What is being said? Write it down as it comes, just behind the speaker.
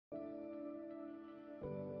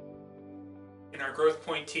In our Growth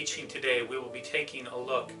Point teaching today, we will be taking a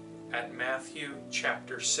look at Matthew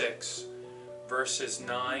chapter 6, verses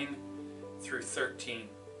 9 through 13.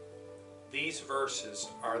 These verses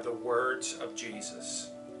are the words of Jesus.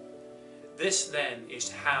 This then is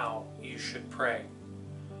how you should pray.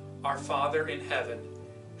 Our Father in heaven,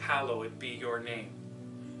 hallowed be your name.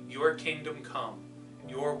 Your kingdom come,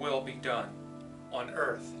 your will be done, on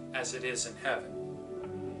earth as it is in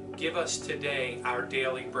heaven. Give us today our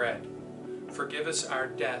daily bread. Forgive us our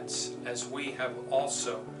debts as we have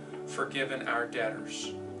also forgiven our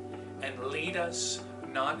debtors. And lead us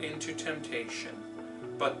not into temptation,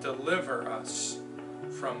 but deliver us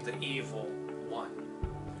from the evil one.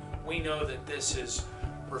 We know that this is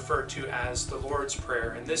referred to as the Lord's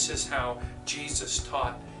Prayer, and this is how Jesus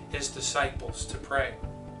taught his disciples to pray.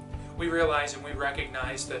 We realize and we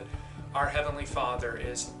recognize that our Heavenly Father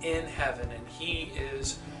is in heaven, and He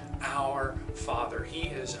is our Father. He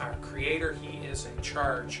is our Creator. He is in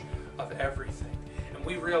charge of everything. And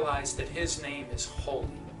we realize that His name is holy.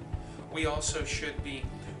 We also should be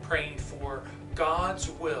praying for God's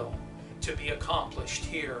will to be accomplished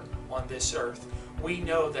here on this earth. We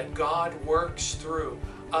know that God works through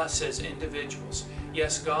us as individuals.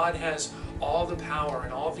 Yes, God has all the power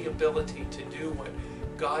and all the ability to do what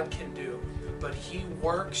God can do, but He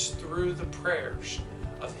works through the prayers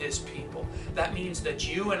of His people. That means that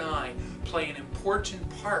you and I play an important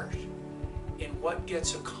part in what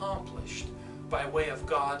gets accomplished by way of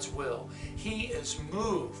God's will. He is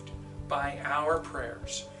moved by our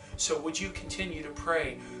prayers. So would you continue to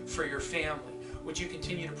pray for your family? Would you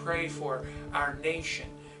continue to pray for our nation?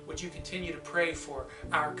 Would you continue to pray for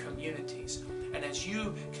our communities? And as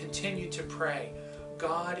you continue to pray,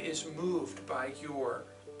 God is moved by your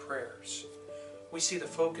prayers. We see the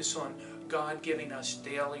focus on God giving us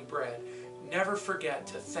daily bread. Never forget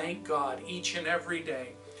to thank God each and every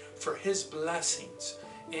day for His blessings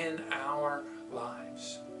in our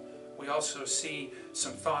lives. We also see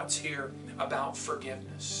some thoughts here about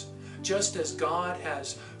forgiveness. Just as God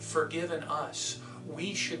has forgiven us,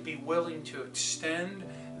 we should be willing to extend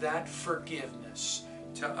that forgiveness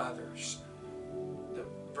to others. The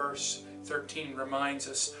verse 13 reminds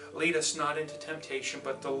us, lead us not into temptation,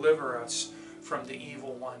 but deliver us from the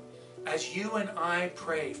evil one. As you and I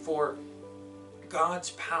pray for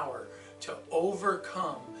God's power to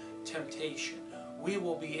overcome temptation, we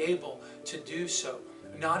will be able to do so,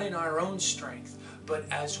 not in our own strength, but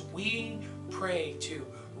as we pray to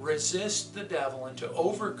resist the devil and to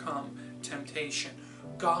overcome temptation,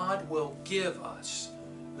 God will give us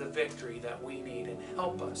the victory that we need and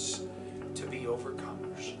help us to be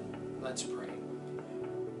overcomers. Let's pray.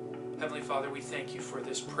 Heavenly Father, we thank you for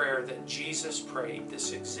this prayer that Jesus prayed,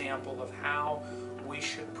 this example of how we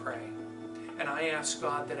should pray. And I ask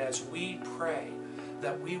God that as we pray,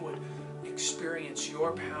 that we would experience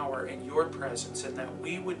your power and your presence, and that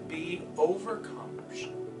we would be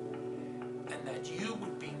overcomers, and that you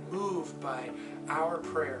would be moved by our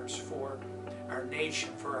prayers for our nation,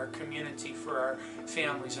 for our community, for our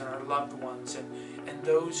families and our loved ones, and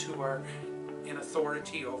those who are in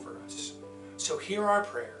authority over us. So hear our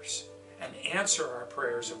prayers and answer our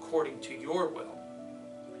prayers according to your will.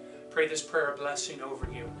 Pray this prayer a blessing over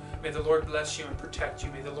you. May the Lord bless you and protect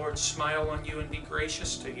you. May the Lord smile on you and be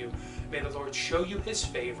gracious to you. May the Lord show you His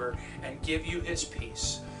favor and give you His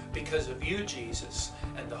peace. Because of you, Jesus,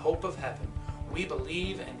 and the hope of heaven, we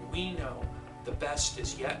believe and we know the best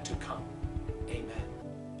is yet to come. Amen.